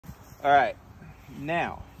All right,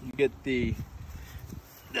 now you get the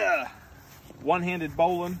one-handed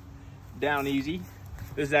bowline down easy.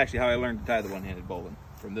 This is actually how I learned to tie the one-handed bowline.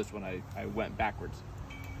 From this one, I went backwards.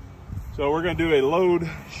 So we're gonna do a load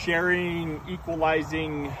sharing,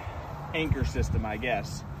 equalizing anchor system, I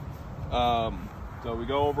guess. So we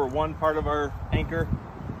go over one part of our anchor,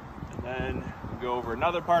 and then we go over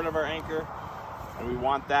another part of our anchor, and we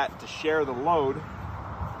want that to share the load.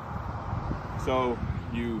 So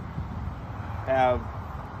you have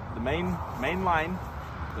the main line,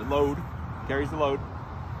 the load, carries the load,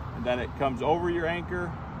 and then it comes over your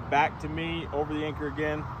anchor, back to me, over the anchor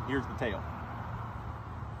again, here's the tail.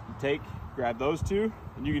 You grab those two,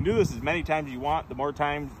 and you can do this as many times as you want. The more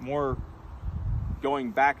times, more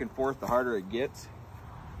going back and forth, the harder it gets.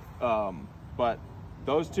 But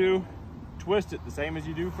those two, twist it the same as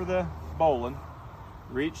you do for the bowline.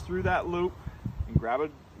 Reach through that loop and grab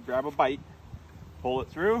a bite, pull it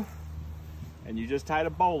through, and you just tied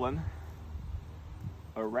a bowline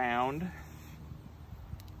around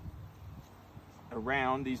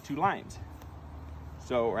these two lines.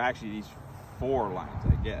 So, or actually these 4 lines,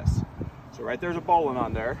 I guess. So right there's a bowline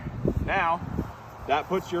on there. Now, that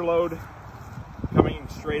puts your load coming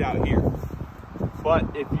straight out here.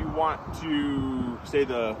 But if you want to, say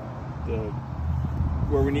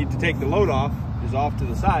where we need to take the load off is off to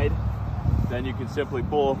the side, then you can simply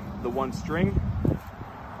pull the one string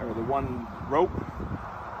or the one rope,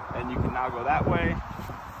 and you can now go that way,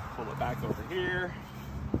 pull it back over here,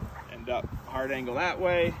 end up hard angle that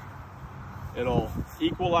way. It'll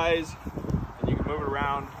equalize, and you can move it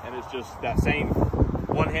around, and it's just that same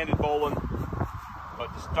one-handed bowline.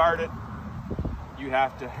 But to start it, you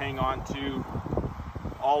have to hang on to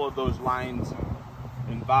all of those lines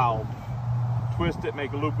involved. Twist it,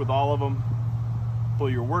 make a loop with all of them, pull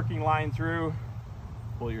your working line through,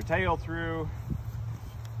 pull your tail through,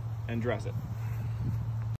 and dress it.